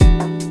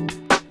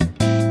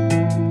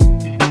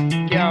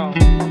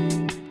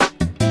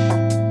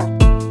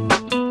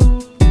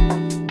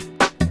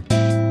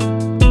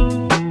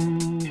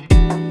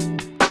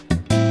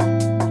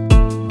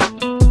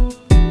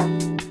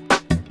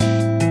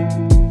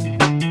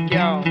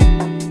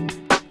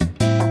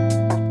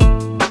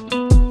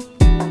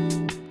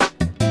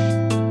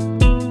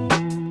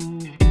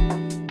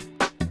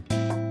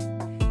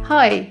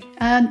Hi,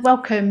 and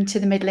welcome to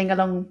the Middling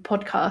Along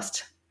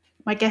podcast.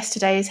 My guest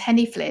today is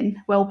Henny Flynn,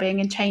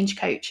 Wellbeing and Change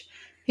Coach,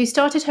 who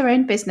started her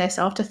own business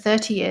after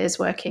 30 years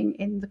working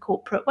in the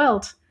corporate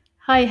world.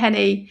 Hi,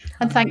 Henny,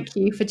 and thank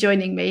you for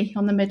joining me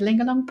on the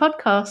Middling Along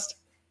podcast.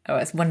 Oh,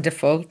 it's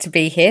wonderful to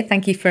be here.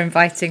 Thank you for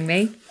inviting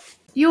me.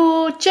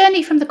 Your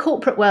journey from the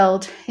corporate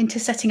world into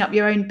setting up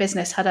your own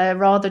business had a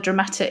rather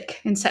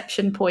dramatic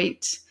inception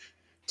point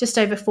just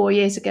over 4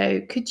 years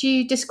ago. Could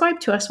you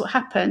describe to us what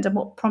happened and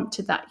what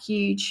prompted that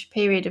huge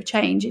period of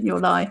change in your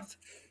life?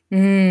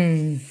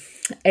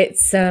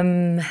 It's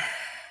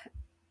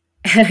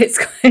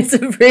it's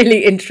a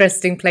really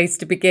interesting place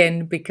to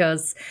begin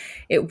because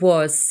it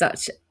was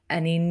such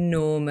an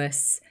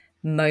enormous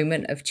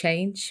moment of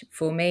change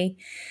for me.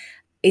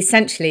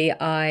 Essentially,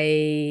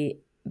 I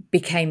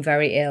became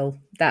very ill.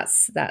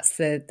 That's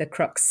the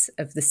crux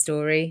of the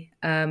story.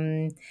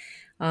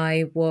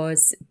 I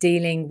was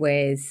dealing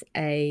with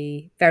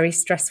a very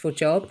stressful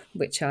job,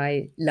 which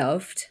I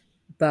loved,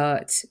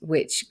 but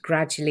which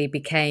gradually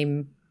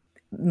became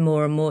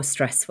more and more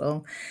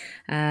stressful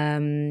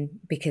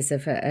because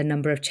of a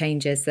number of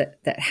changes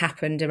that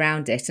happened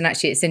around it. And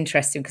actually, it's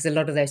interesting because a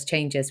lot of those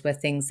changes were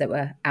things that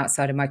were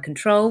outside of my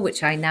control,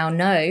 which I now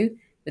know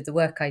with the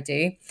work I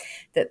do,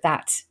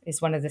 that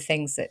is one of the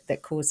things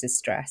that causes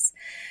stress.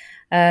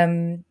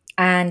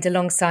 And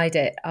alongside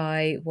it,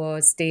 I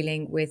was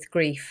dealing with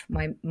grief.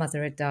 My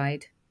mother had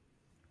died.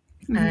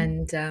 Mm-hmm.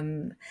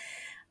 And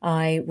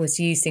I was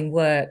using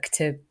work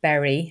to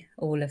bury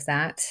all of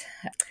that.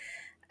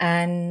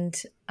 And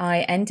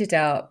I ended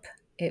up,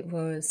 it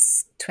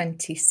was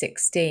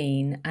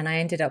 2016, and I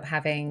ended up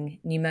having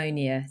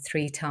pneumonia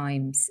 3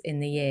 times in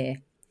the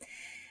year.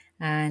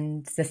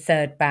 And the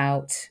third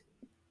bout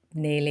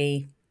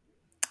nearly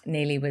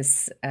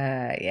was,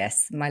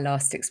 my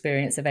last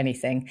experience of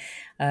anything.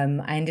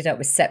 I ended up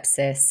with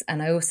sepsis,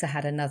 and I also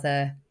had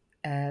another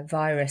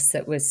virus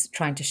that was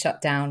trying to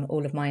shut down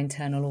all of my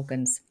internal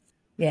organs.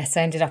 Yes,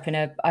 I ended up in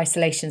an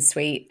isolation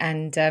suite,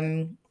 and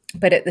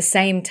but at the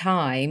same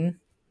time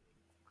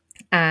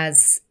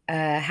as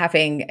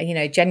having,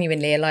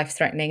 genuinely a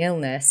life-threatening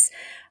illness,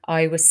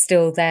 I was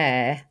still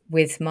there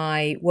with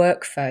my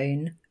work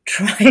phone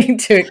trying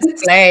to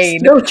explain,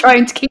 still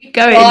trying to keep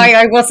going, why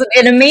I wasn't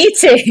in a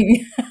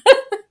meeting.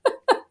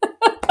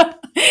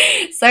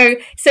 So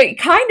it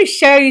kind of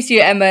shows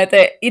you, Emma,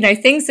 that,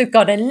 things have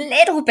got a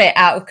little bit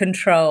out of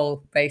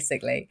control,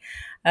 basically.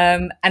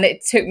 And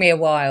it took me a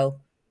while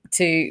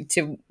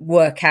to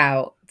work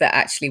out that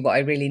actually what I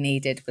really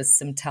needed was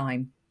some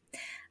time,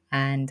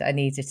 and I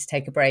needed to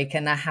take a break.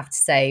 And I have to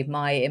say,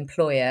 my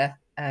employer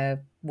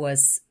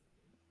was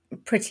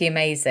pretty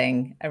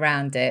amazing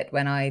around it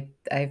when I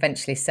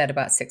eventually said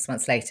about 6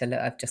 months later, look,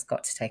 I've just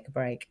got to take a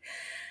break.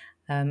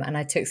 And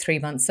I took 3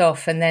 months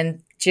off. And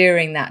then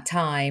during that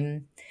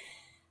time,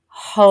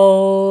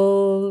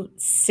 whole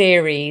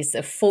series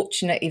of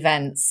fortunate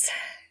events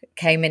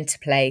came into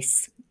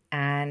place.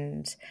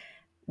 And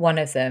one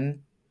of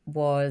them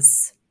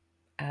was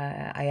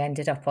I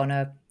ended up on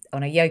a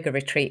yoga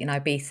retreat in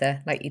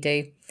Ibiza, like you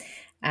do,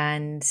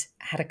 and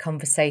had a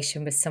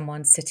conversation with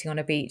someone sitting on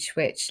a beach,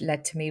 which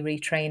led to me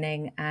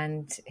retraining.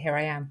 And here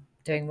I am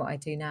doing what I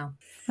do now.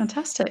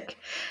 Fantastic.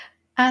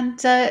 And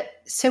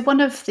so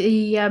one of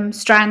the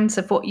strands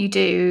of what you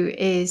do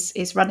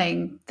is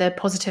running the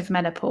Positive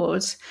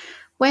Menopause.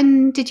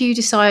 When did you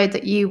decide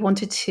that you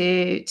wanted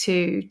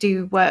to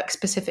do work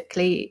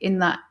specifically in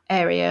that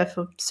area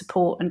for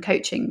support and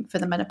coaching for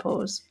the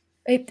menopause?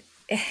 It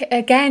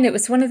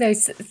was one of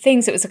those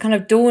things. It was a kind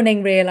of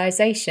dawning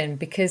realization,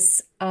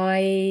 because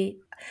I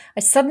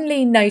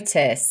suddenly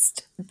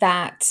noticed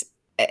that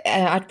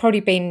I'd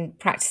probably been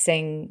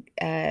practicing,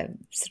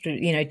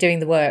 doing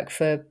the work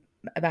for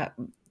about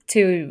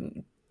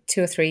two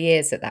or 3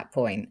 years at that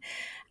point.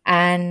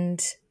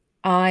 And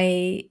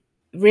I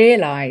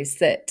realized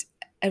that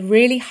a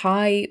really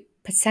high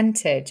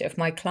percentage of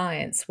my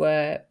clients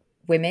were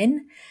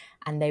women,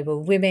 and they were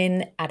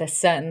women at a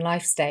certain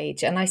life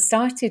stage. And I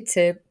started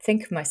to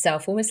think of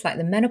myself almost like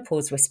the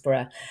menopause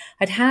whisperer.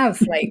 I'd have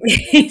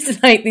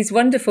these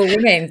wonderful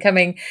women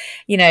coming,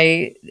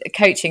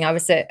 coaching. I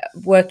was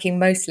working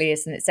mostly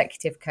as an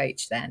executive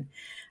coach then.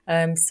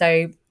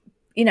 So,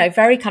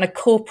 very kind of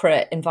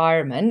corporate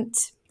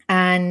environment.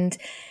 And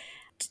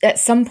at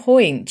some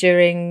point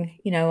during,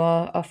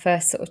 our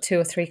first sort of 2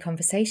 or 3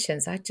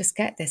 conversations, I'd just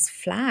get this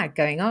flag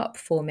going up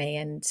for me,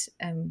 and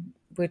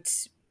would,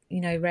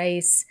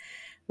 raise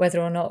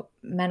whether or not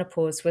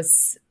menopause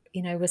was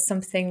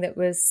something that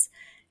was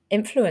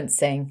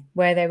influencing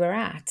where they were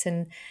at.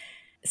 And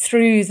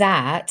through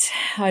that,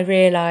 I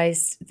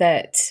realized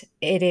that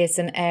it is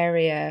an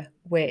area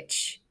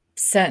which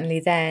certainly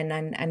then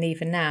and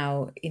even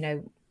now,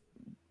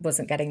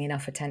 wasn't getting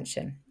enough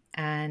attention.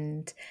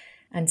 And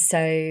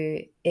so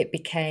it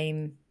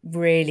became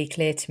really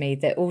clear to me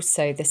that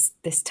also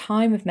this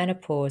time of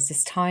menopause,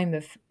 this time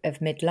of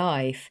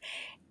midlife,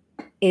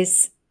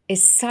 is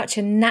is such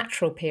a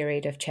natural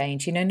period of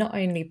change, not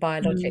only Mm.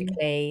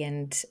 biologically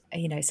and,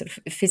 sort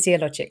of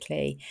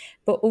physiologically,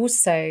 but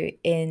also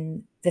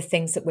in the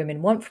things that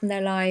women want from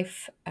their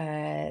life,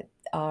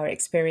 our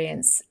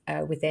experience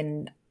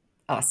within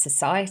our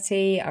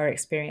society, our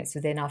experience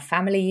within our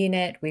family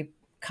unit. We've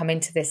come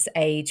into this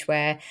age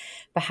where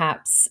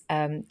perhaps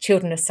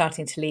children are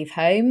starting to leave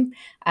home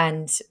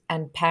and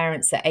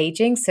parents are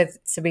aging. So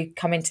we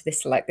come into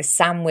this like the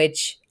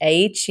sandwich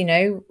age,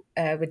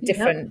 with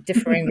Yep.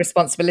 differing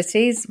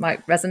responsibilities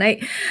might resonate.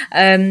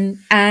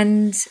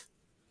 And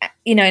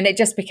it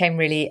just became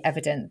really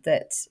evident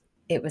that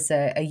it was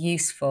a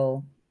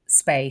useful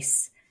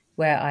space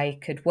where I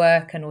could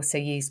work and also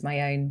use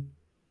my own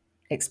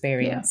Yeah.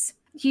 experience.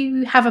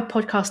 You have a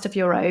podcast of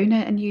your own,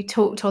 and you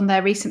talked on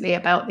there recently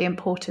about the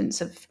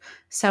importance of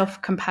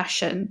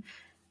self-compassion.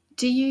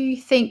 Do you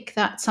think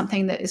that's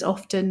something that is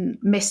often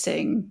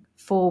missing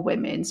for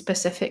women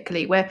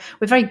specifically, where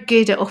we're very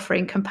good at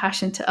offering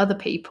compassion to other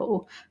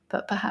people,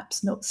 but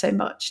perhaps not so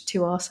much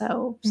to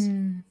ourselves?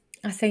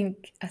 I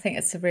think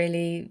it's a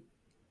really,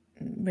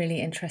 really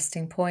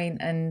interesting point.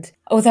 And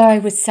although I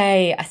would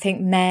say I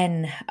think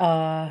men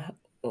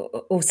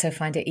also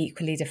find it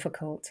equally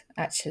difficult,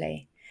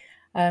 actually.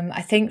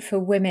 I think for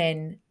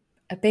women,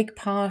 a big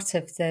part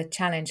of the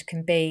challenge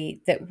can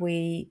be that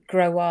we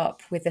grow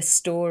up with a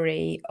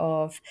story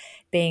of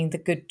being the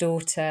good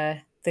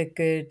daughter, the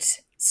good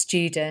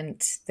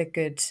student, the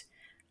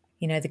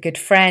good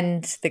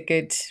friend, the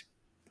good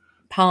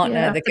partner,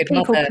 Yeah, the the good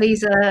people mother.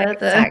 pleaser.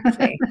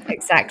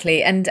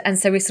 Exactly. And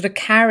so we sort of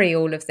carry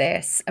all of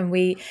this, and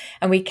we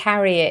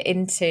carry it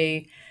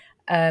into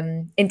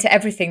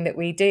everything that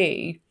we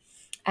do,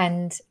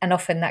 and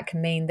often that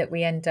can mean that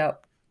we end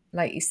up,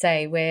 like you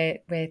say,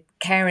 we're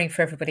caring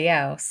for everybody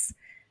else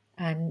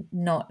and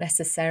not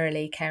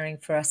necessarily caring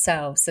for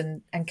ourselves.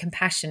 And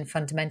compassion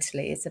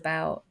fundamentally is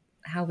about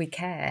how we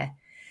care.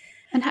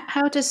 And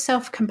how does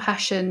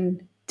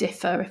self-compassion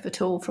differ, if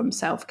at all, from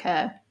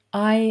self-care?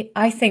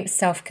 I think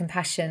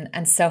self-compassion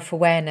and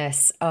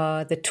self-awareness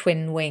are the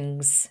twin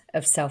wings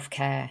of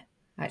self-care,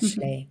 Mm-hmm.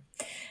 actually,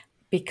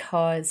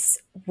 because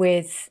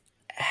with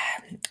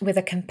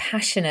a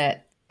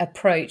compassionate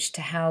approach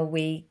to how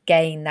we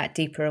gain that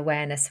deeper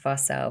awareness of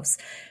ourselves,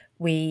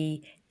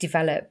 we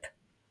develop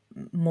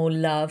more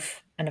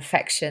love and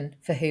affection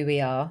for who we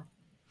are.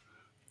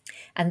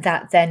 And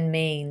that then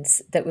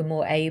means that we're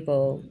more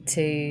able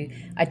to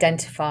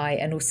identify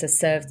and also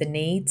serve the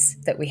needs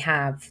that we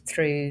have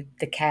through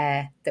the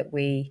care that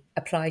we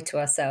apply to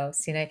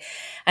ourselves,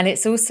 And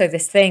it's also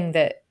this thing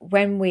that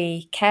when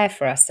we care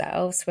for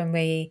ourselves, when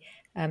we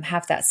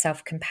have that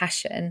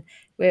self-compassion,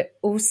 we're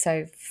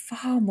also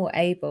far more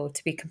able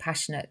to be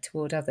compassionate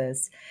toward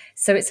others.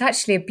 So it's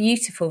actually a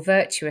beautiful,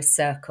 virtuous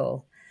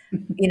circle.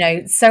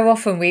 So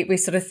often we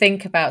sort of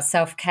think about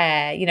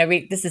self-care,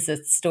 this is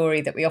a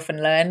story that we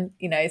often learn,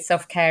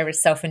 self-care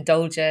is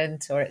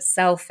self-indulgent or it's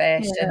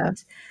selfish. Yeah,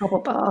 And bubble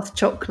bath,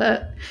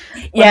 chocolate,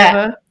 yeah,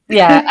 whatever.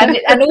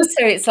 yeah. And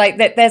also it's like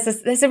that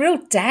there's a real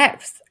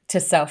depth to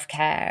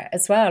self-care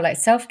as well. Like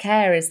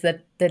self-care is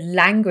the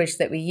language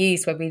that we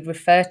use when we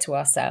refer to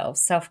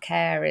ourselves.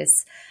 Self-care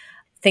is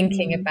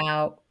thinking Mm.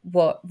 about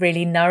what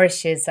really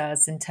nourishes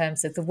us in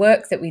terms of the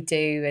work that we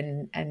do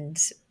and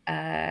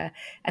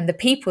the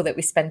people that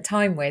we spend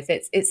time with.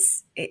 It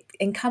It's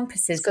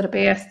encompasses got to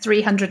be a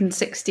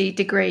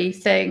 360-degree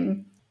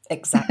thing.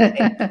 exactly.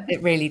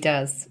 It really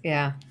does.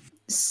 Yeah.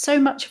 So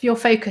much of your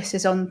focus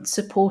is on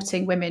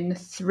supporting women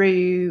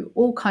through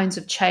all kinds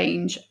of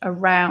change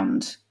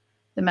around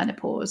the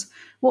menopause.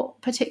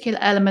 What particular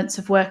elements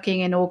of working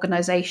in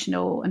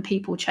organisational and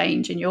people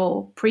change in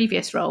your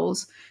previous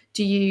roles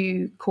do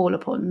you call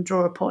upon,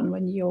 draw upon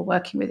when you're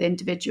working with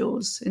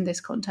individuals in this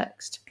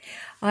context?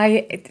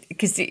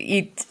 Because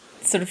you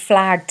sort of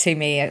flagged to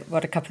me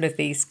what a couple of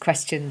these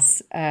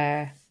questions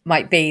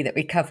might be that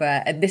we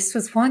cover. And this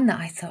was one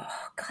that I thought,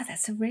 oh, God,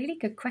 that's a really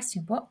good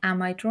question. What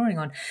am I drawing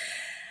on?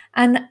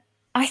 And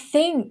I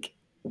think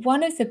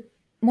one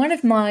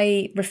of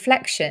my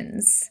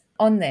reflections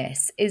on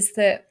this is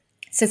that,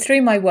 so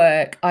through my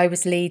work, I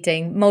was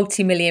leading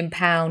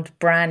multi-million-pound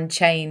brand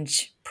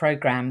change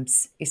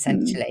programs,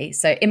 essentially.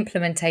 So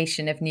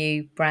implementation of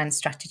new brand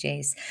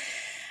strategies.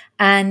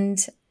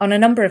 And on a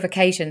number of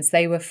occasions,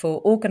 they were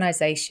for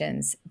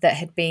organizations that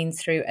had been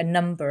through a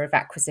number of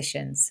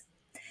acquisitions.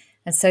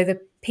 And so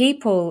the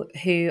people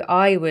who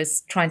I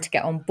was trying to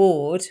get on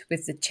board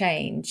with the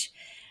change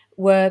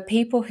were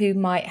people who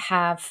might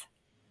have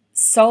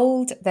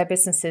sold their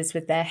businesses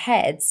with their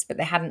heads, but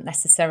they hadn't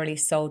necessarily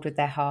sold with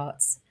their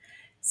hearts.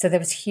 So there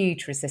was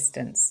huge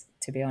resistance,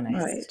 to be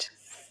honest. Right.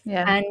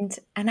 Yeah.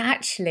 And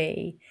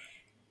actually,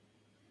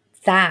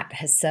 that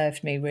has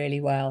served me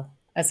really well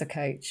as a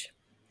coach,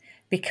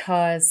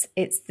 because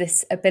it's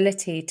this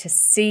ability to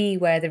see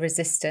where the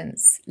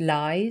resistance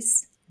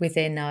lies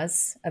within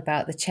us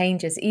about the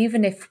changes,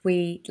 even if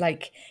we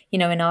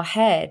in our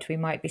head, we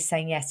might be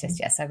saying, yes,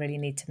 I really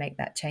need to make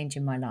that change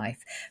in my life.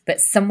 But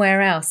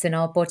somewhere else in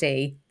our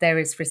body, there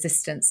is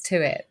resistance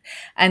to it.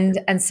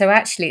 And so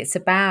actually it's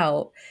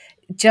about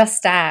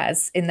just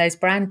as in those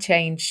brand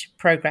change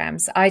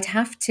programs, I'd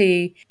have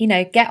to,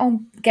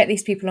 get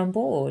these people on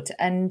board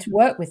and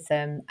work with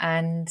them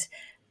and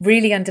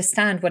really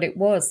understand what it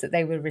was that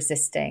they were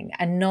resisting,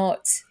 and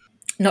not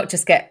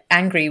just get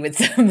angry with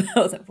them.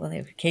 Well,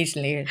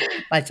 occasionally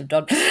might have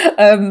done,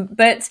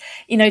 but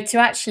to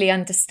actually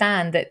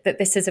understand that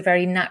this is a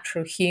very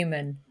natural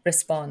human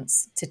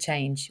response to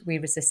change. We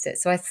resist it.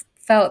 So I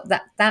felt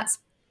that's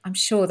I'm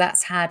sure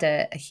that's had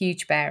a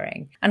huge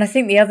bearing. And I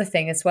think the other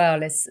thing as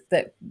well is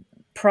that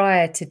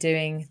prior to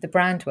doing the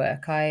brand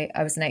work, I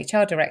was an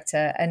HR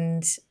director,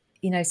 and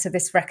so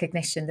this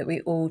recognition that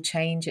we all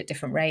change at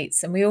different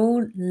rates and we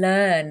all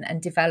learn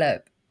and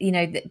develop,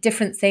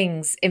 different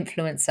things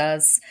influence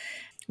us.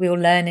 We all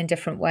learn in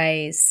different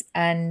ways.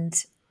 And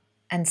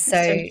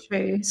so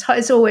true.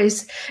 It's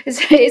always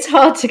it's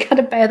hard to kind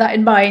of bear that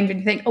in mind when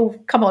you think, oh,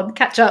 come on,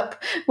 catch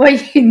up. Were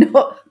you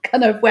not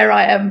kind of where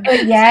I am,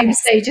 same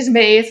stage as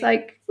me? It's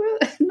like, well,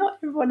 not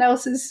everyone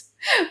else is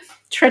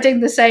treading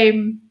the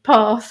same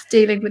path,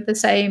 dealing with the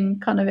same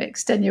kind of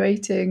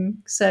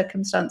extenuating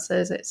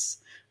circumstances.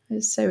 It's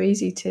so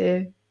easy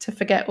to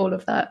forget all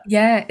of that.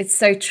 Yeah, it's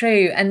so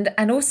true. And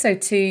also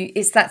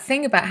it's that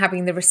thing about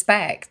having the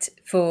respect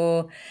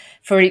for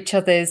each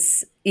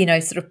other's,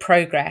 sort of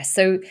progress.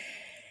 So,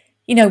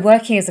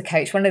 working as a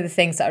coach, one of the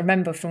things that I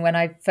remember from when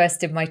I first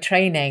did my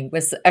training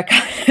was a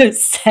kind of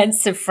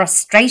sense of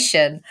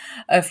frustration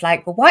of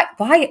like, well, why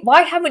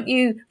can't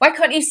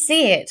you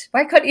see it?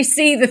 Why can't you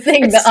see the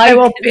thing it's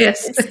so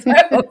obvious? It's so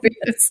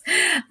obvious.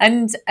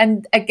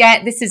 And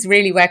again, this is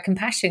really where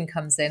compassion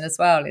comes in as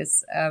well,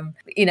 is,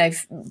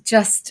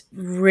 just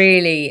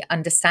really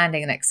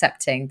understanding and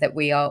accepting that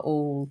we are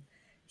all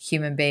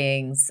human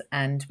beings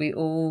and we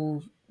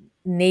all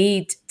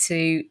need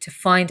to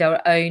find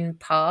our own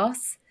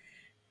path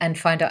and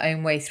find our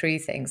own way through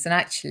things. And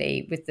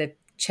actually, with the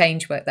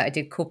change work that I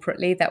did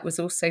corporately, that was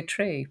also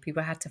true.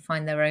 People had to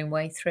find their own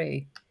way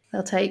through.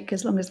 They'll take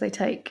as long as they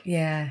take.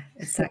 Yeah,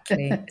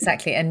 exactly.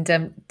 Exactly.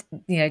 And,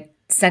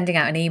 sending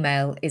out an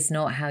email is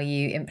not how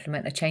you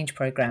implement a change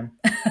program.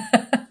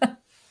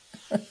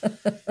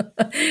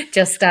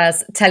 Just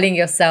as telling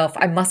yourself,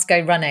 I must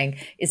go running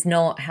is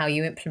not how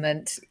you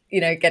implement,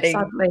 getting...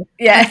 Sadly.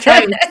 Yeah.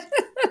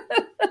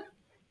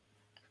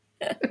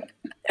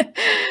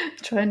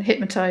 Try and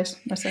hypnotize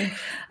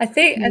myself. I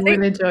think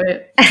really enjoy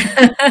it.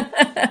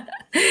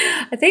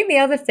 I think the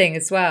other thing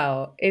as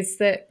well is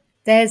that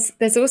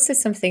there's also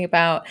something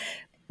about,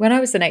 when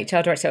I was an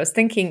HR director, I was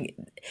thinking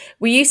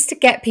we used to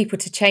get people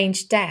to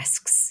change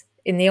desks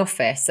in the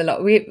office a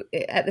lot.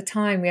 At the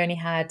time we only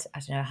had,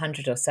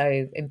 100 or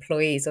so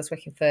employees. I was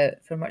working for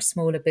a much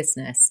smaller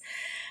business,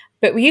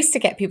 but we used to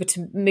get people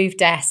to move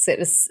desks. It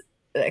was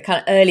kind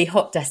of early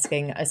hot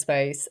desking, I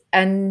suppose,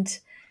 and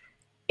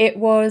it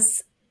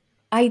was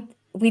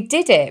we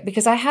did it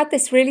because I had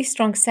this really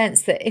strong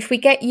sense that if we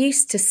get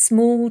used to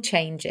small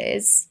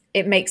changes,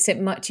 it makes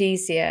it much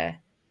easier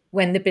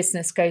when the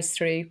business goes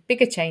through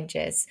bigger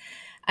changes.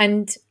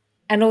 And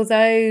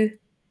although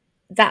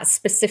that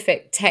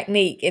specific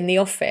technique in the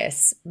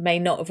office may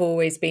not have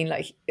always been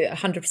like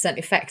 100%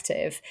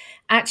 effective,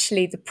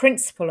 actually the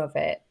principle of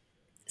it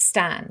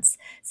stands.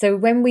 So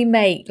when we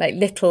make like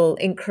little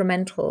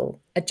incremental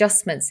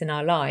adjustments in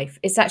our life,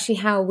 it's actually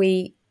how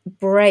we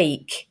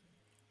break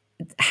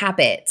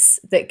habits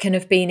that can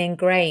have been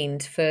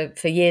ingrained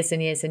for years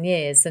and years and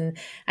years, and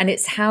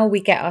it's how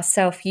we get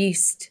ourselves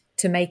used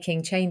to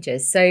making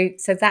changes. So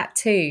that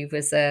too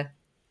was a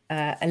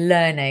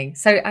learning.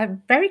 So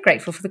I'm very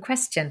grateful for the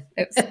question.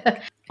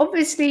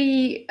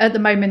 Obviously, at the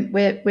moment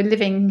we're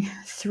living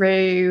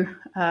through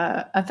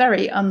a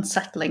very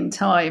unsettling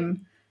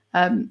time,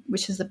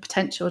 which has the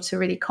potential to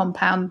really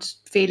compound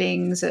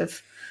feelings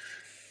of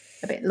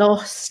a bit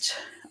lost,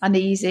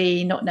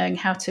 uneasy, not knowing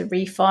how to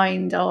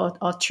re-find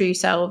our true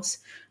selves.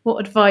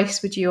 What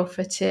advice would you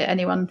offer to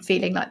anyone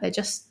feeling like they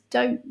just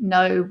don't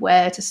know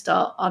where to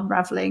start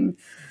unraveling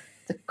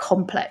the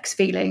complex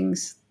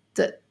feelings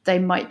that they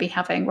might be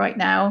having right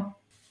now?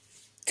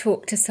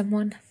 Talk to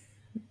someone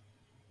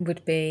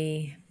would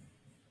be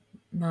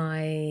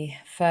my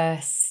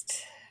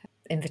first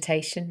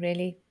invitation,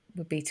 really,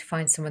 would be to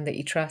find someone that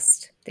you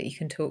trust, that you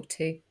can talk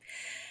to.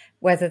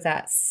 Whether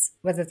that's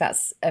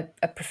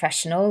a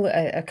professional,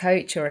 a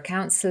coach or a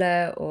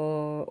counsellor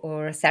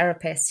or a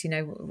therapist,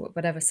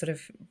 whatever sort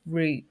of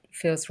route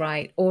feels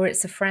right, or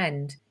it's a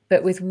friend.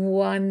 But with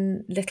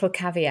one little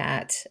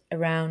caveat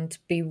around,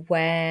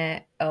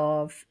 beware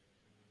of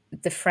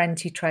the friend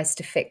who tries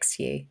to fix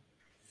you.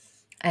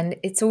 And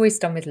it's always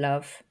done with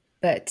love,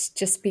 but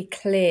just be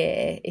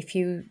clear if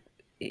you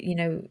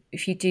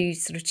do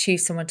sort of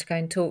choose someone to go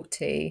and talk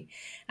to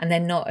and they're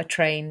not a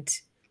trained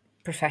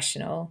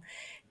professional,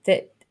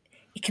 that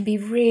it can be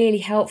really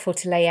helpful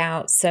to lay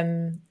out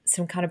some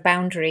kind of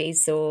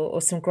boundaries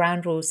or some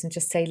ground rules and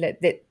just say,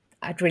 look, that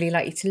I'd really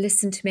like you to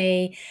listen to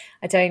me.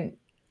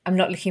 I'm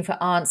not looking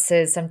for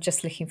answers. I'm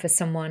just looking for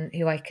someone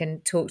who I can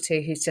talk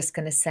to who's just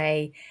going to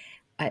say,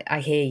 I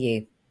hear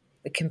you.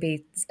 It can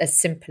be as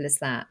simple as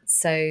that.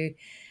 So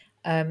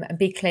and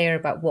be clear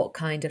about what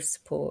kind of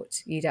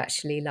support you'd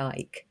actually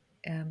like,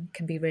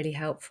 can be really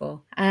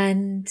helpful.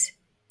 And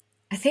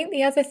I think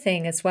the other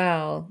thing as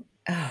well,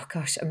 oh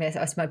gosh, I mean,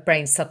 my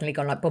brain's suddenly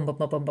gone like boom, boom,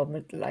 boom, boom,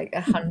 boom, like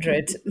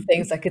 100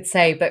 things I could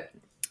say, but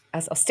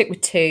I'll stick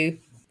with two.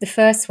 The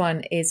first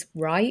one is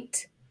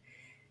write.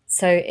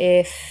 So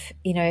if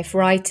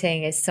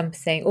writing is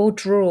something, or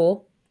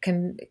draw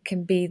can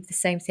be the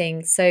same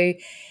thing. So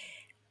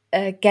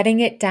getting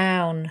it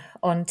down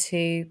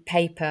onto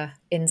paper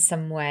in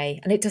some way,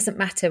 and it doesn't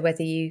matter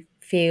whether you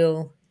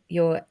feel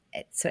you're,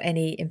 so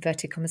any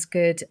inverted commas,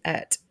 good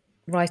at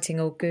writing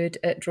or good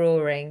at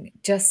drawing,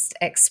 just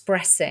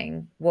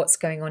expressing what's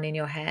going on in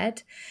your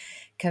head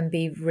can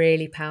be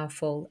really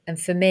powerful. And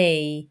for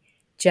me,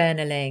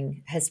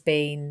 journaling has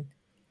been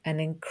an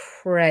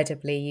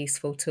incredibly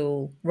useful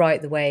tool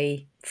right the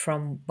way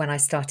from when I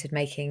started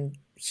making,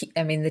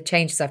 I mean, the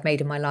changes I've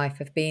made in my life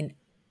have been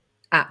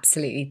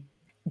absolutely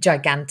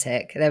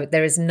gigantic.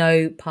 There is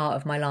no part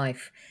of my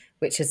life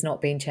which has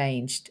not been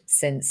changed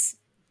since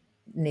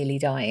nearly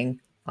dying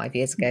 5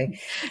 years ago.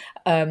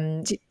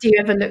 Do you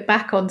ever look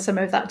back on some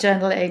of that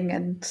journaling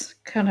and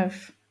kind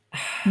of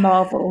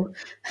marvel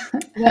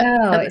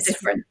Well, at the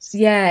difference?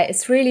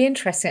 it's really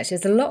interesting actually.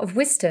 There's a lot of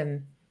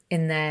wisdom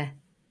in there.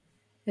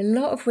 A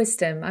lot of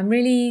wisdom.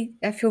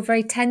 I feel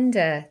very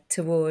tender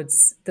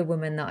towards the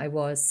woman that I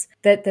was.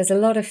 There's a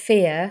lot of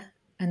fear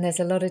and there's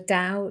a lot of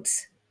doubt.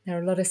 There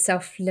are a lot of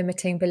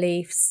self-limiting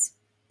beliefs,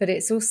 but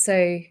it's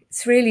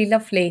really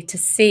lovely to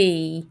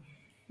see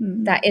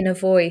that inner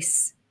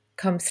voice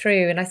come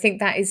through. And I think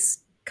that is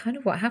kind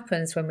of what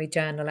happens when we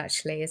journal,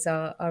 actually, is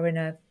our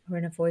inner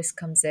voice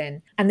comes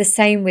in. And the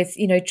same with,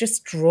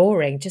 just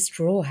drawing, just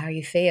draw how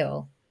you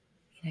feel.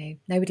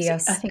 Nobody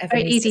else. I think ever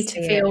very needs easy to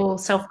to see feel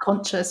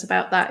self-conscious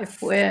about that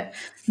if we're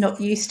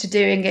not used to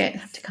doing it,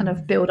 have to kind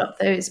of build up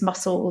those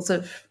muscles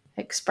of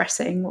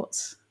expressing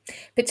what's.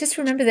 But just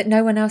remember that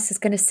no one else is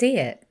going to see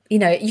it.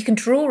 You can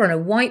draw on a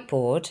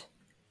whiteboard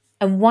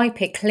and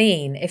wipe it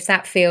clean if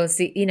that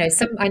feels,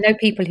 I know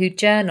people who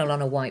journal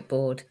on a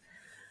whiteboard.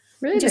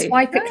 Really? Just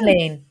wipe it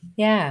clean.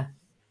 Yeah.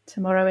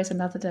 Tomorrow is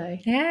another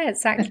day. Yeah,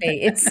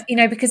 exactly. It's,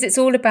 because it's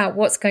all about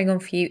what's going on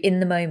for you in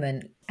the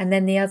moment. And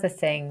then the other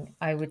thing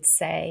I would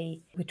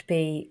say would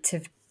be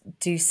to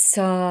do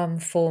some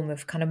form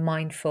of kind of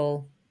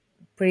mindful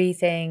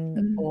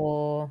breathing,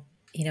 or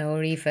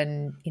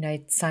even,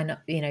 sign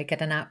up,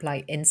 get an app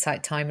like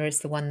Insight Timer is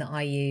the one that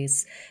I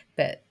use,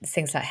 but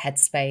things like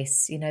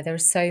Headspace, there are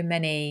so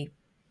many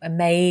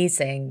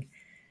amazing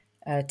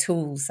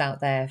tools out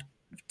there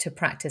to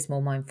practice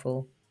more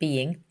mindful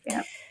being.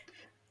 Yeah.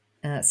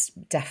 And that's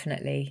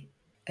definitely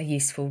a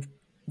useful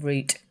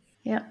route.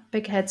 Yeah,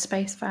 big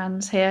Headspace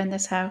fans here in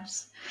this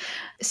house.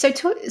 So,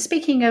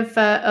 speaking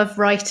of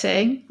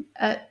writing,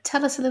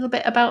 tell us a little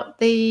bit about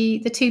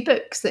the two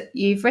books that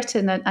you've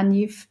written, and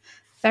you've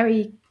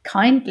very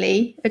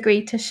kindly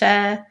agreed to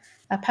share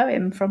a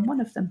poem from one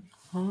of them.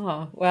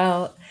 Oh,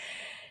 well,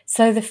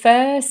 so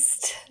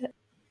it's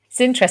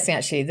interesting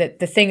actually, that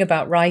the thing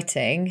about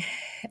writing,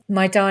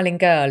 My Darling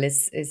Girl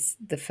is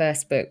the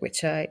first book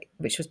which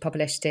was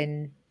published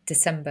in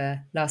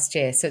December last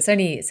year. So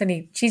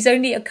she's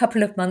only a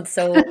couple of months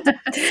old.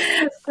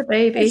 Just a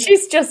baby.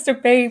 She's just a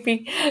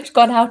baby. She's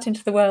gone out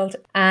into the world,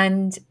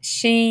 and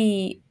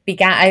she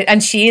began,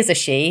 and she is a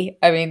she.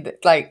 I mean,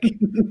 like,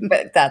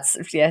 but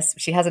yes,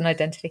 she has an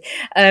identity.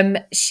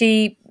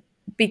 She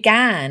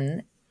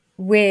began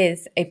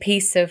with a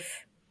piece of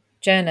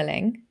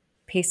journaling,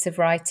 piece of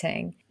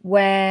writing,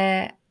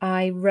 where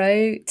I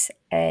wrote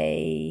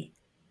a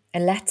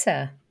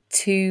letter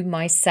to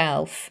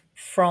myself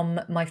from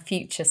my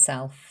future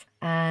self.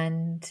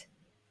 And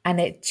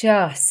it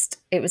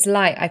was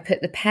like I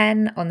put the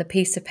pen on the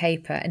piece of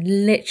paper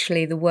and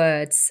literally the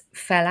words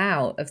fell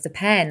out of the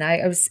pen.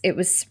 I was going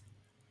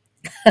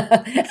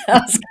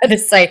to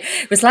say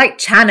it was like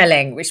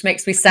channeling, which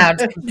makes me sound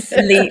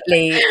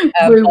completely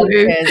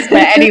bonkers.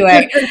 But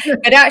anyway,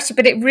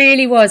 but it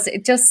really was.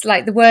 It just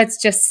like the words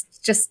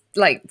just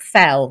like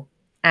fell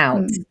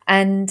out,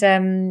 and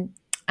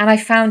I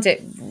found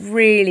it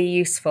really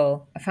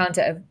useful. I found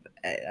it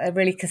a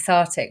really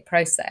cathartic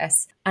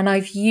process, and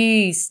I've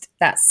used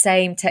that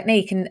same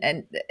technique,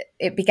 and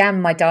it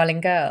began My Darling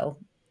Girl,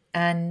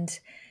 and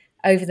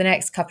over the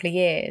next couple of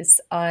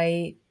years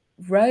I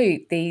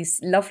wrote these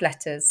love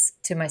letters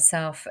to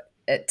myself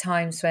at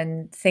times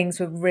when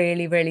things were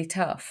really, really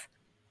tough,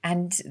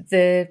 and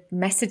the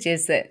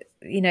messages that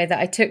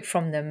I took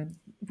from them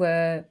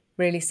were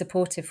really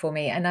supportive for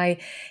me, and I,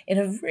 in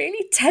a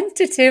really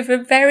tentative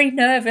and very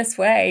nervous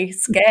way,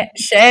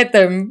 shared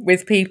them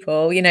with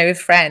people, with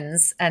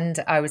friends,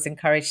 and I was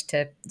encouraged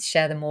to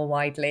share them more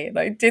widely, and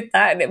I did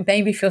that, and it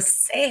made me feel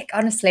sick,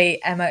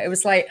 honestly, Emma. It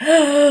was like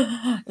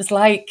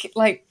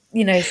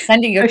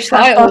sending your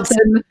child.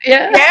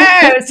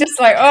 Yeah, it was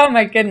just like, oh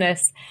my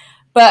goodness.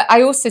 But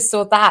I also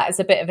saw that as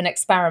a bit of an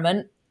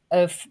experiment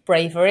of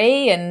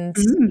bravery and,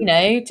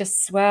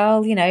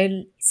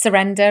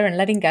 surrender and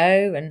letting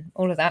go and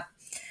all of that.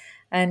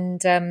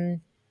 And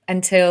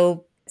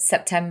until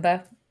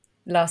September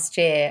last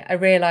year, I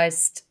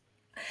realised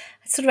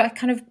I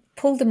kind of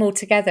pulled them all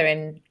together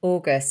in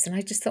August, and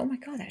I just thought, oh my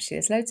God, actually,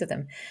 there's loads of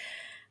them.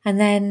 And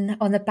then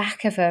on the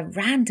back of a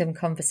random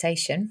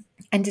conversation,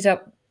 ended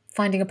up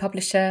finding a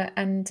publisher,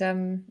 and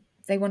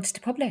they wanted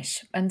to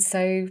publish. And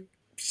so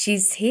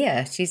she's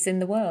here, she's in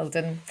the world,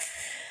 and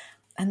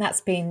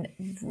that's been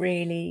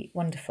really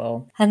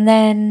wonderful. And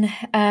then,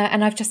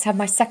 and I've just had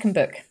my second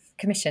book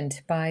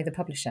commissioned by the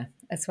publisher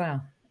as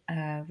well,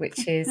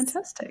 which is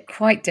fantastic,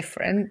 quite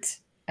different.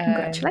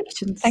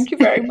 Congratulations. Thank you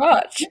very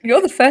much.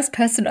 You're the first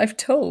person I've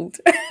told.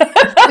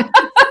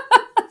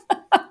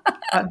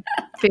 I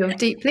feel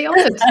deeply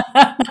honoured.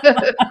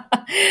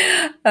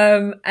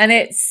 And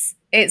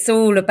it's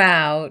all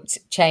about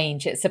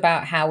change. It's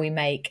about how we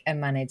make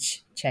and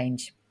manage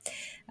change.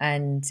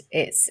 And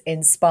it's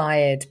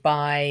inspired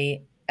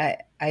by,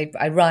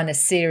 I run a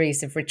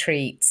series of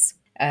retreats,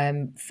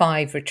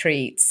 5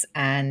 retreats,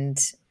 and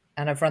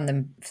I've run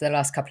them for the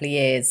last couple of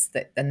years,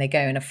 and they go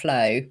in a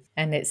flow.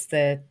 And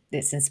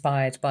it's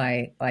inspired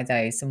by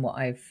those and what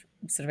I've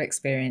sort of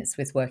experienced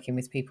with working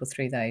with people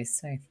through those.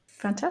 So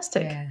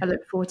fantastic. Yeah. I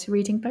look forward to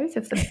reading both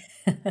of them.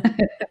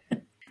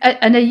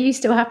 And are you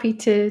still happy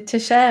to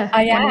share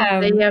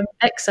the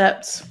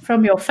excerpts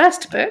from your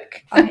first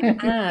book?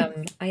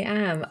 I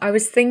am. I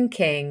was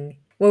thinking,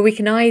 well, we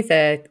can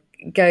either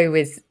go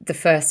with the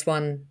first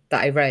one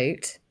that I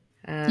wrote.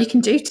 You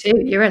can do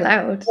 2. You're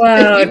allowed.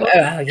 Well, we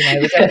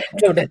don't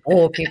want to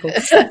bore people.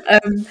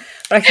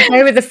 But I can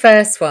go with the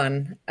first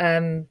one.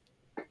 And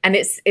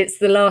it's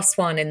the last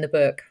one in the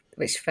book,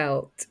 which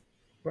felt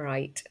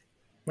right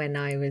when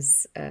I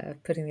was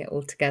putting it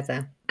all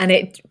together. And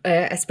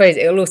I suppose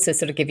it'll also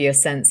sort of give you a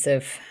sense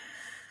of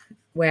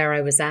where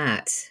I was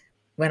at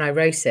when I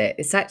wrote it.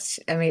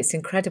 It's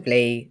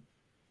incredibly...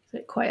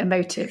 quite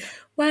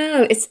emotive.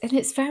 Well,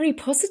 it's very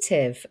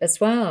positive as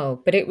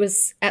well. But it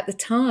was, at the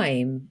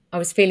time, I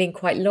was feeling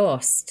quite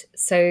lost.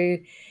 So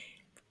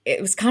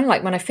it was kind of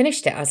like when I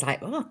finished it, I was like,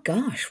 oh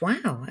gosh,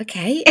 wow,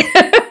 okay.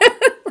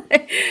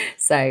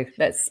 So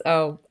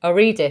I'll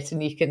read it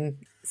and you can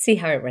see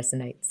how it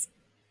resonates.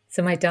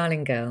 So, my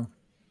darling girl,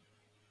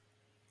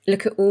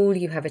 look at all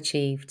you have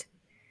achieved,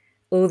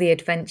 all the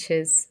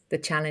adventures, the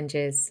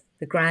challenges,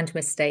 the grand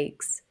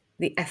mistakes,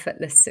 the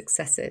effortless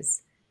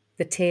successes,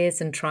 the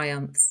tears and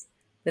triumphs,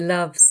 the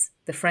loves,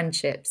 the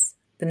friendships,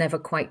 the never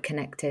quite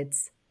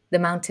connecteds, the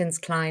mountains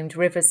climbed,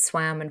 rivers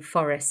swam, and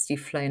forests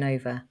you've flown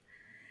over.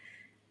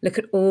 Look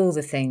at all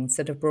the things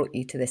that have brought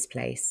you to this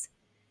place,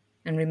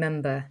 and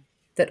remember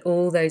that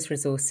all those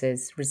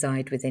resources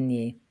reside within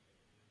you.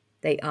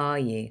 They are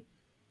you.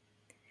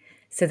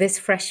 So this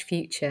fresh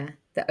future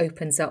that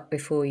opens up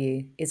before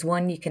you is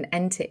one you can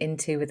enter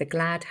into with a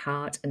glad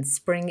heart and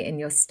spring in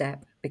your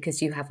step, because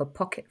you have a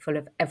pocket full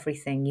of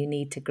everything you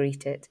need to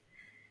greet it.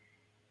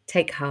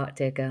 Take heart,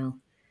 dear girl,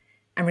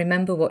 and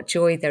remember what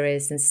joy there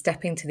is in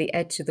stepping to the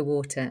edge of the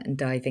water and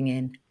diving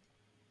in.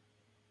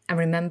 And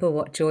remember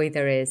what joy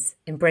there is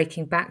in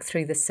breaking back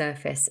through the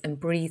surface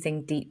and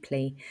breathing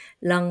deeply,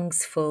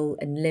 lungs full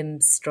and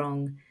limbs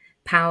strong,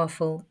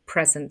 powerful,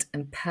 present,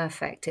 and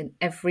perfect in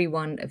every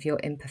one of your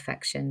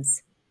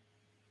imperfections.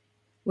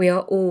 We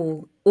are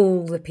all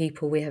the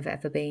people we have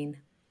ever been,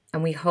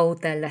 and we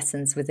hold their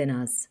lessons within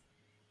us,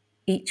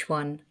 each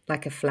one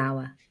like a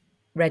flower,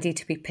 ready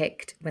to be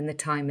picked when the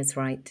time is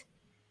right.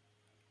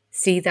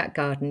 See that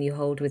garden you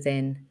hold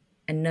within,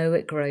 and know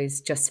it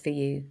grows just for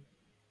you,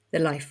 the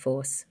life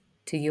force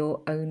to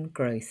your own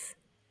growth.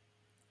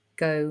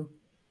 Go,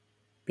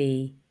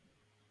 be,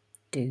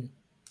 do.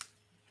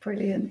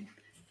 Brilliant.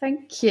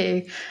 Thank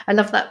you. I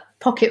love that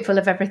pocket full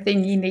of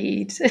everything you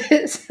need.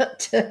 It's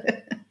such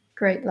a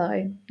great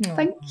line. Aww.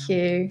 Thank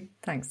you.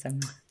 Thanks, Emma.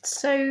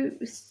 So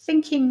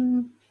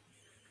thinking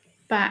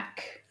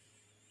back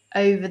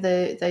over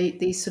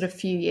these sort of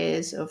few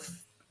years of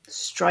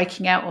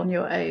striking out on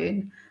your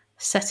own,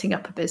 setting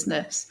up a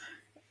business,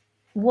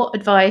 what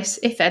advice,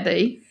 if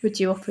any, would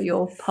you offer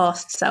your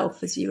past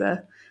self as you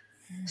were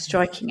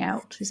striking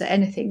out? Is there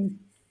anything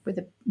with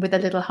a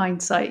little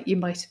hindsight you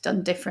might have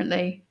done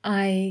differently?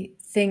 I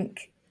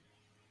think,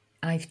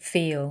 I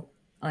feel,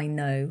 I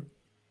know,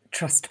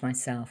 trust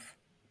myself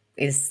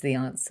is the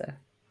answer.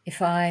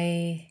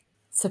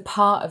 So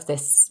part of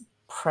this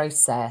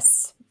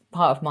process,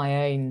 part of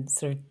my own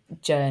sort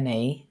of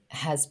journey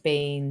has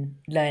been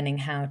learning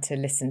how to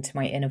listen to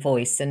my inner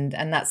voice. And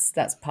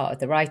that's part of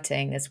the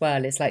writing as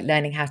well. It's like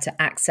learning how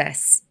to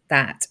access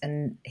that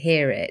and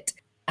hear it.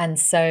 And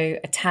so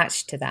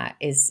attached to that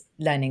is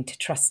learning to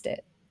trust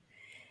it.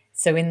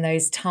 So in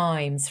those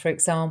times, for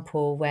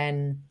example,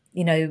 when,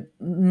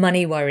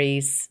 money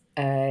worries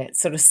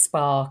sort of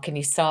spark and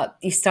you start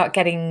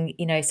getting,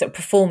 sort of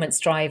performance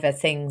driver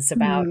things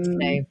about,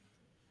 I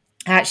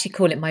actually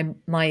call it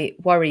my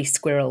worry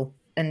squirrel.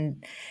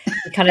 And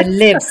he kind of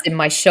lives in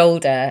my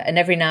shoulder, and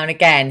every now and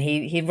again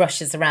he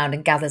rushes around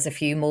and gathers a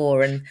few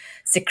more and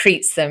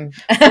secretes them.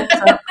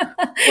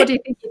 What do you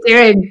think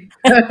you're doing?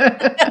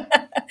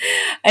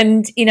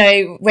 And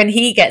when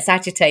he gets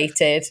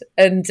agitated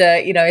and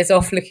is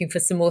off looking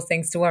for some more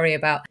things to worry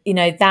about,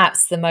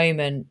 that's the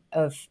moment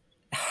of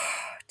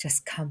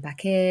just come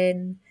back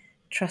in,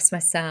 trust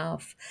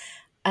myself,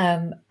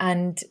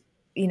 and,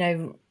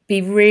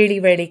 be really,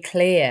 really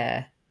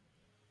clear.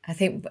 I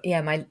think,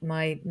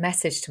 my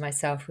message to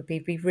myself would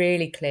be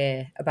really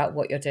clear about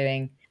what you're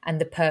doing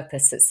and the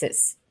purpose that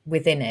sits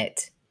within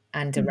it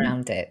and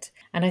around it.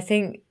 And I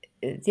think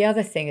the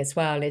other thing as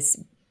well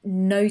is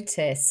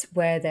notice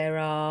where there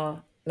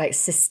are like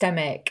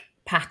systemic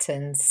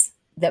patterns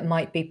that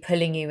might be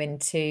pulling you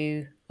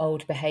into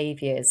old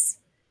behaviors,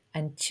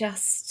 and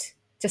just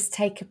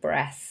take a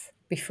breath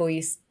before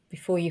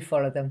you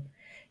follow them.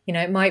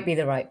 It might be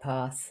the right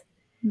path,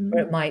 or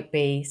it might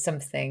be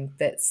something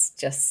that's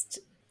just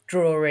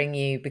drawing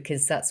you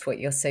because that's what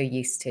you're so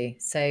used to.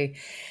 So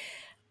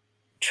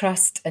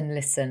trust and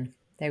listen.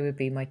 They would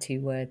be my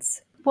 2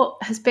 words. What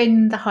has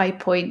been the high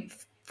point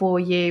for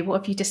you?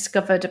 What have you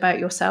discovered about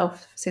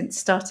yourself since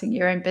starting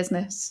your own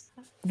business?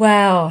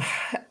 Well,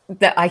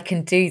 that I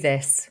can do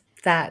this.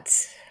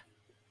 That's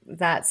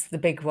the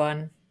big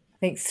one. I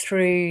think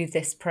through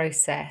this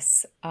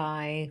process,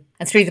 and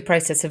through the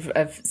process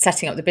of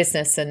setting up the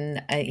business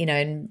and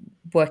and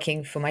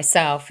working for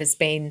myself, has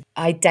been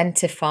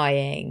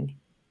identifying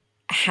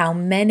how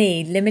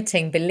many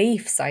limiting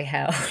beliefs I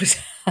held,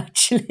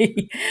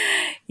 actually.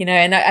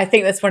 And I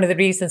think that's one of the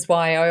reasons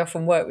why I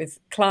often work with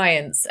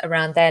clients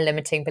around their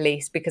limiting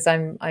beliefs, because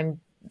I'm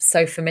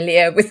so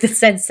familiar with the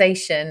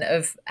sensation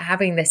of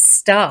having this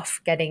stuff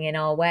getting in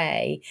our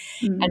way.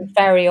 And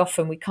very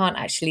often we can't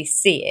actually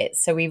see it.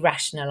 So we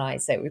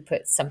rationalize it. We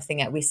put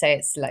something out, we say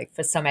it's like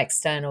for some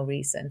external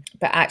reason,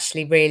 but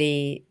actually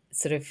really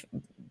sort of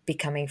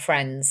becoming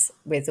friends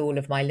with all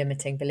of my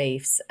limiting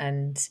beliefs,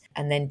 and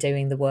then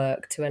doing the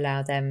work to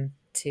allow them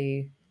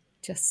to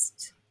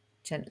just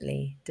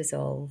gently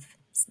dissolve.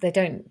 They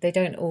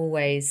don't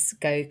always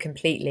go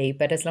completely,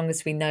 but as long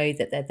as we know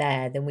that they're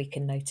there, then we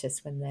can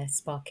notice when they're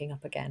sparking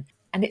up again.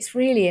 And it's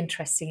really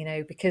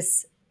interesting,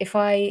 because if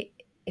I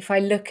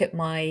look at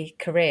my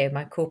career,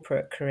 my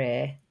corporate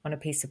career, on a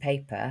piece of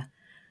paper,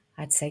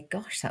 I'd say,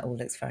 gosh, that all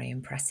looks very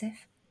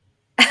impressive.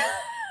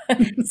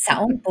 Sat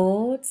on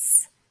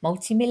boards,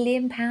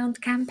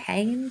 multi-million-pound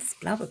campaigns,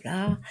 blah, blah,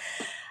 blah.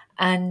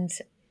 And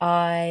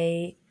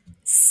I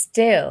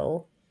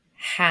still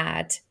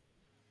had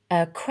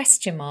a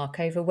question mark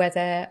over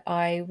whether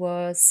I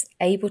was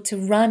able to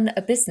run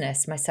a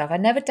business myself. I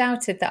never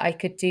doubted that I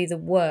could do the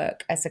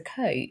work as a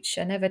coach.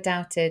 I never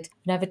doubted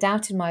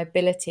my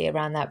ability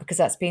around that, because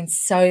that's been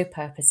so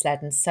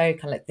purpose-led and so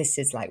kind of like, this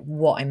is like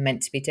what I'm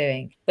meant to be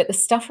doing. But the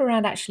stuff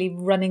around actually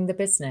running the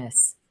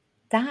business,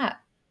 that,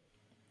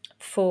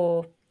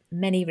 for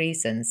many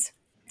reasons,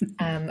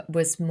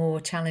 was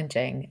more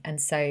challenging.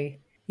 And so,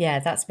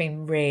 that's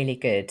been really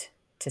good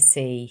to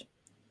see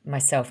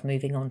myself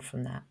moving on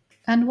from that.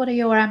 And what are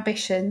your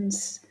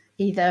ambitions,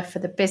 either for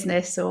the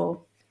business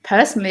or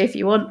personally, if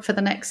you want, for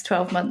the next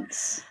 12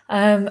 months?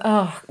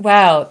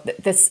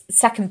 The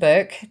second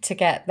book, to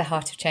get The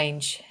Heart of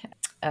Change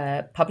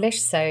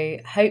published. So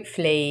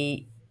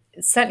hopefully,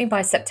 certainly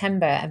by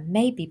September, and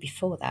maybe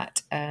before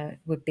that,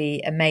 would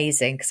be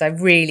amazing, because I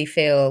really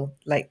feel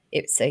like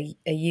it's a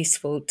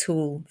useful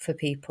tool for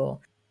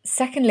people.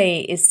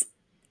 Secondly is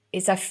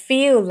I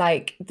feel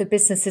like the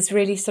business has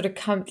really sort of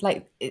come,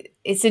 like,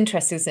 it's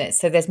interesting, isn't it?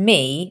 So there's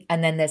me,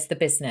 and then there's the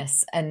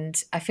business.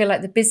 And I feel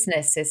like the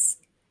business is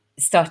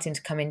starting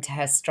to come into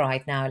her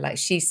stride now. Like,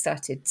 she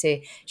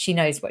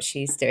knows what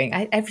she's doing.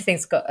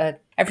 Everything's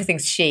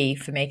she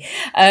for me.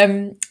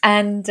 But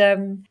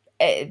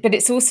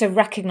it's also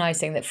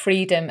recognizing that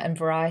freedom and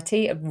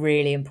variety are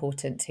really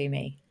important to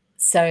me.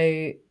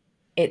 So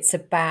it's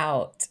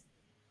about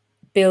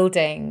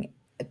building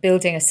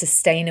a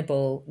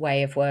sustainable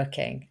way of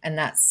working, and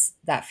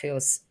that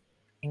feels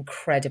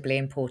incredibly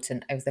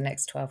important over the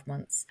next 12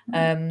 months.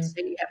 So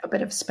you have a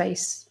bit of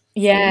space.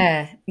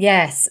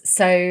 Yes.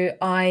 So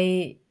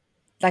I'm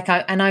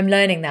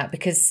learning that,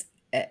 because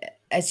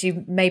as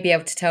you may be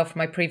able to tell from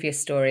my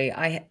previous story,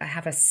 I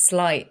have a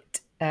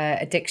slight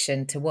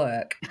addiction to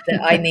work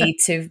that I need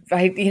to,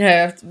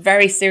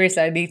 very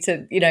seriously, I need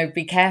to,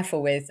 be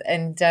careful with.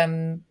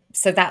 And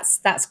so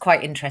that's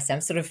quite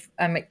interesting.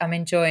 I'm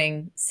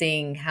enjoying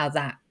seeing how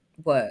that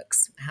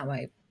works.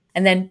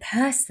 And then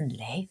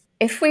personally,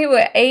 if we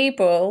were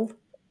able,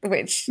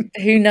 which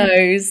who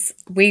knows,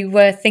 we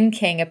were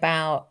thinking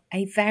about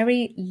a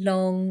very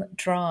long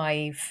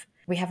drive.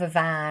 We have a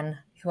van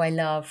who I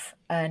love,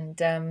 and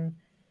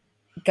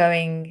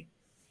going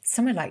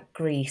somewhere like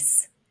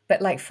Greece,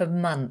 but like for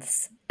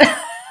months.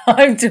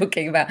 I'm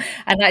talking about,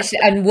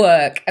 and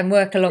work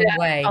along the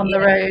way on the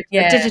road. The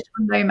digital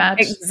nomad.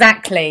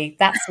 Exactly,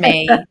 that's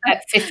me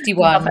at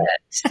 51. Love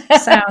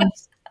it.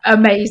 Sounds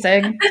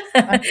amazing.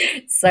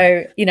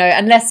 So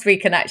unless we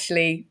can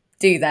actually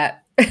do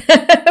that,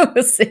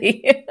 we'll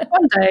see.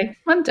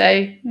 One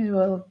day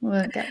we'll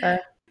get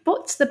there.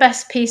 What's the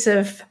best piece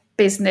of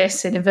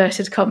business, in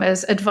inverted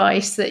commas,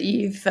 advice that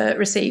you've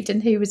received,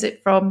 and who was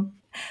it from?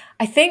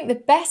 I think the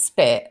best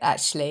bit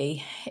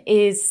actually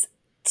is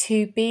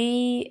to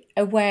be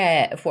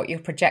aware of what you're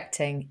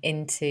projecting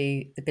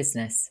into the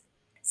business.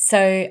 So,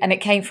 and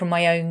it came from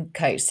my own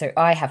coach. So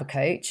I have a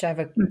coach. I have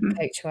a Mm-hmm.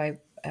 coach who I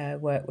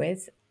work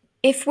with.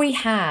 If we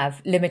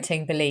have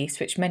limiting beliefs,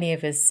 which many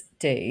of us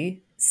do,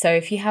 so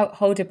if you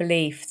hold a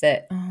belief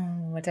that,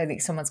 oh, I don't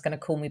think someone's going to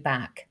call me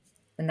back,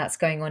 and that's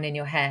going on in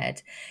your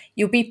head,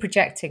 you'll be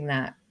projecting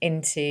that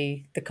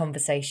into the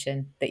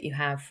conversation that you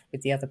have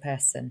with the other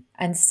person.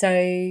 And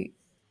so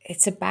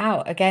it's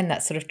about, again,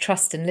 that sort of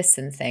trust and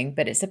listen thing,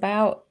 but it's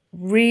about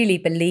really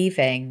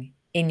believing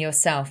in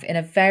yourself in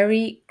a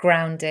very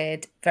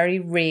grounded, very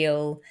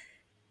real,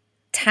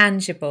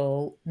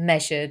 tangible,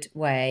 measured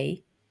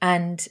way.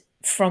 And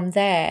from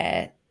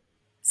there,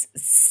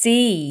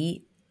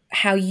 see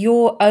how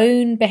your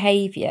own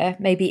behavior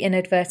may be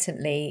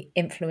inadvertently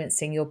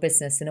influencing your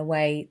business in a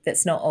way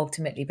that's not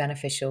ultimately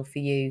beneficial for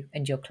you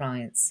and your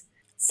clients.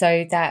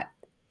 So that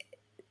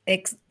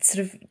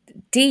sort of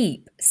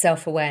deep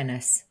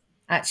self-awareness,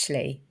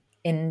 actually,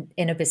 in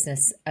a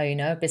business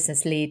owner,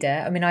 business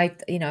leader. I mean, I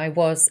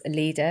was a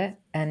leader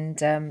and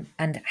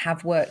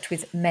have worked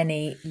with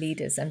many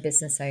leaders and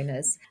business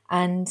owners,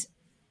 and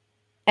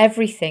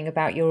everything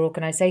about your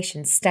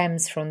organization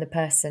stems from the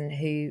person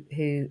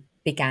who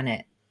began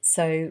it.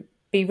 So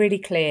be really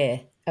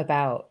clear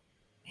about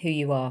who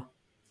you are.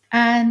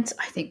 And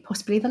I think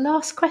possibly the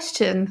last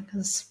question,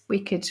 because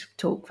we could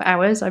talk for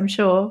hours, I'm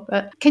sure.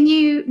 But can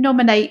you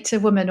nominate a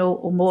woman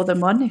or more than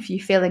one, if you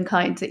feel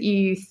inclined, that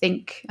you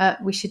think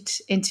we should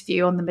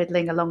interview on the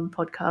Middling Along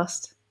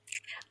podcast?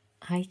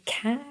 I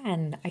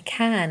can.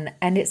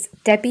 And it's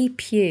Debbie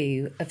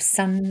Pugh of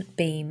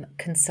Sunbeam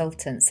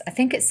Consultants. I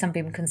think it's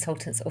Sunbeam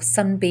Consultants or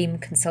Sunbeam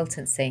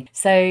Consultancy.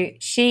 So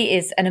she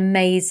is an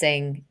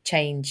amazing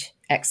change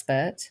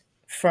expert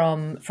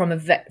from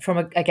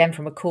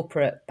a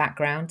corporate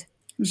background.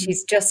 Mm-hmm.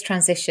 She's just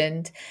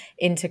transitioned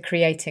into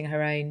creating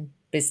her own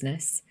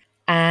business,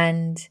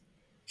 and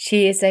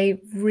she is a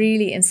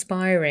really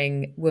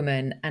inspiring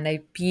woman and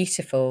a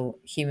beautiful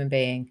human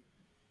being.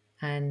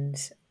 And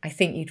I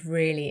think you'd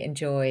really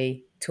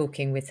enjoy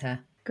talking with her.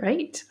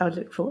 Great. I'll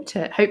look forward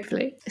to it,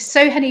 hopefully.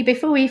 So, Henny,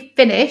 before we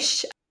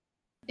finish,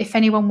 if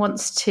anyone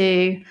wants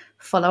to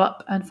follow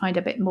up and find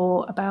a bit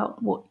more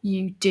about what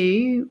you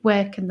do,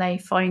 where can they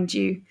find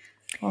you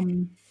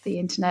on the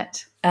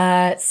internet?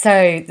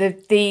 So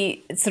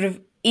the sort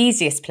of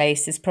easiest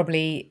place is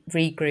probably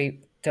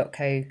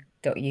regroup.co.uk.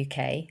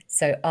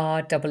 So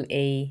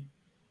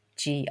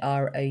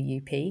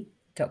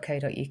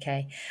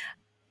regroup.co.uk.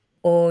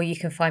 Or you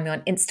can find me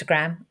on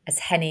Instagram as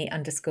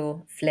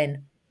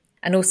Henny_Flynn.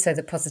 And also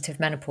the Positive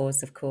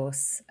Menopause, of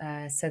course.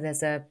 So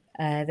there's a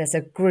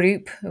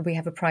group. We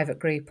have a private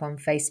group on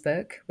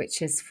Facebook,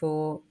 which is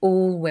for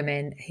all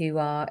women who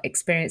are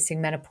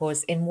experiencing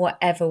menopause in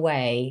whatever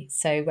way.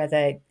 So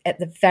whether at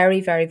the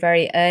very, very,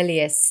 very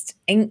earliest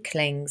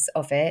inklings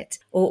of it,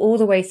 or all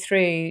the way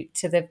through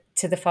to the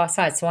far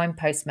side. So I'm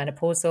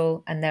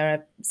postmenopausal, and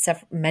there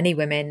are many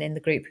women in the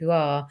group who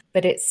are.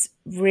 But it's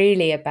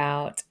really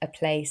about a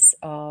place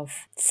of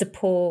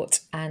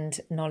support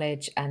and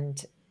knowledge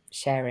and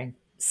sharing.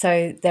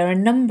 So there are a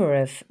number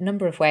of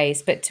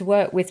ways, but to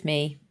work with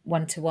me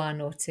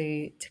one-to-one, or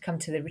to come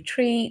to the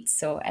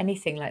retreats or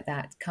anything like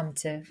that, come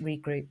to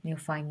Regroup and you'll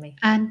find me.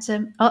 And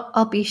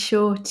I'll be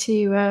sure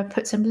to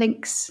put some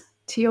links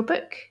to your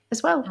book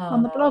as well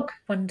on the blog.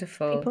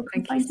 Wonderful. People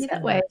can find you so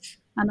that way. much.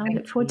 And I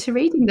look forward to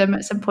reading them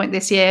at some point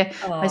this year.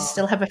 I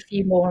still have a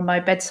few more on my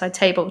bedside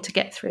table to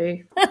get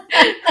through.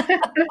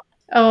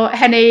 Oh,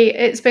 Henny,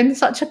 it's been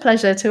such a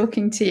pleasure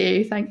talking to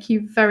you. Thank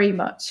you very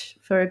much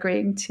for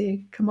agreeing to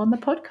come on the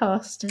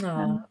podcast.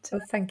 Well,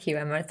 thank you,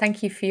 Emma.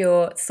 Thank you for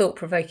your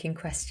thought-provoking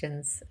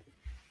questions.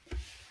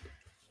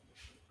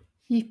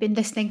 You've been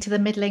listening to the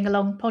Middling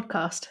Along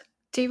podcast.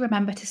 Do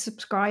remember to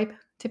subscribe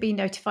to be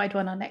notified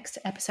when our next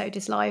episode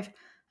is live.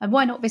 And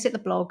why not visit the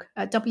blog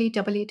at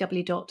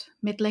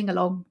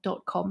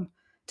www.middlingalong.com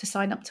to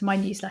sign up to my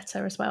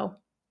newsletter as well.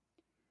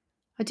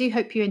 I do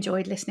hope you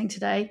enjoyed listening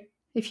today.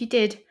 If you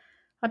did,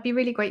 I'd be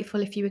really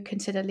grateful if you would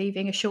consider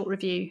leaving a short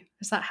review,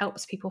 as that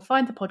helps people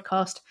find the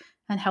podcast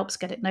and helps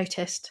get it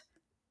noticed.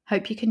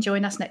 Hope you can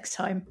join us next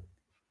time.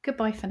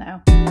 Goodbye for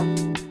now.